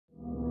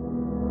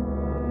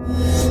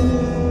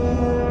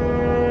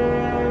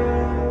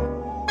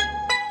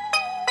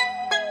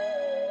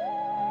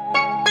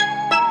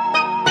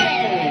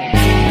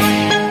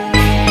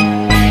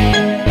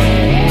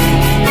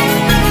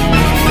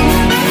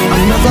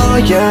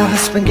lawyer,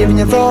 husband giving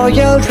you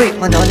royal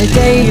treatment on a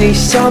daily.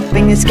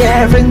 Shopping is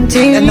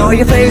guaranteed. I know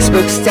your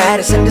Facebook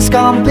status and it's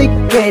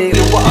complicated.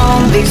 You were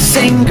only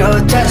single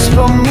just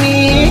for me.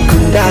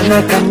 Kutana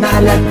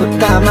kanala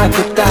kutama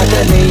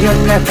kutadani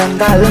yunna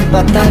kandalam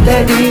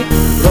patadadi.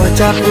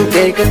 Roja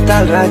pude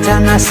katal raja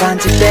na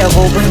sanji te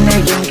hobunne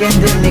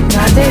yungendi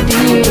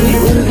nikadadi.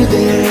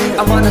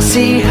 I wanna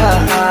see her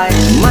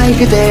eyes. My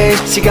day,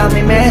 she got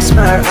me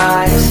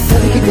mesmerized.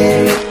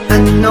 I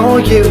know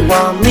you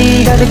want me.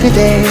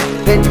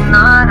 But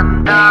not I'm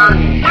done.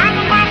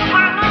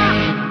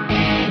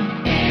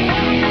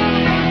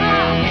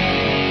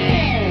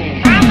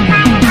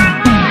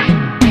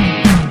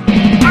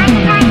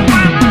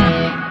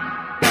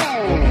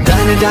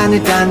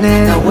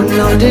 Dane, I wouldn't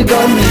know to go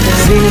me.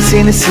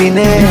 Seen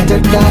it,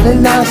 took that a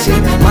loss.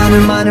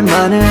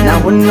 Money, I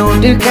wouldn't know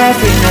to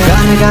caffeine.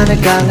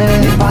 Gonna,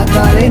 if I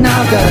thought it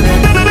now done.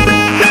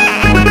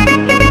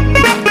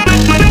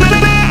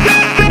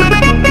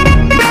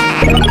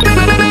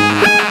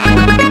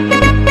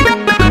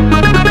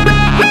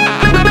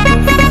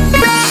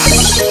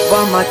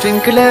 My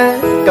twinkler,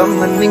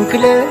 come and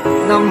winkler,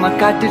 namma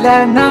katila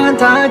na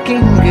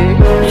talking.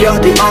 You're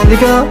the only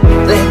girl,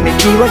 let me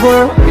give a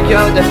whirl.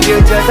 You're the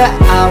future that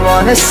I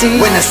wanna see.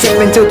 When I step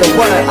into the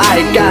world,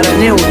 I got a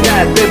new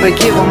type. Baby,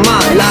 give her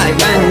my life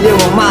and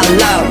live on my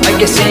love. I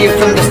can see you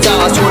from the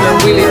stars, wanna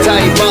really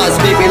tight boss.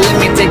 Baby, let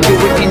me take you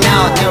with me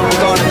now. Never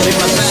gonna change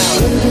my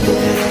mind.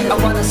 I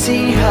wanna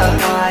see her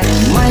eyes.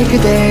 My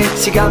good day,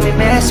 she got me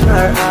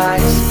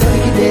mesmerized.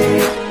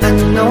 I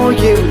know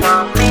you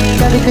want me.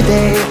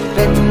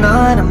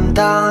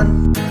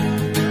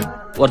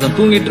 ஒருத்தன்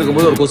தூங்கிட்டு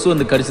இருக்கும்போது ஒரு கொசு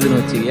வந்து கடிச்சதுன்னு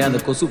வச்சுக்கேன். அந்த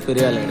கொசு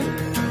பெரிய ஆள்.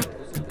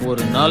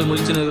 ஒரு நாள்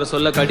முழிச்சுன்னு இருக்கிற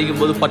சொல்ல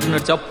கடிக்கும் போது பட்டுன்னு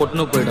அடிச்சா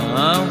பொட்டுன்னு போயிடும்.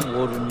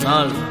 ஒரு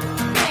நாள்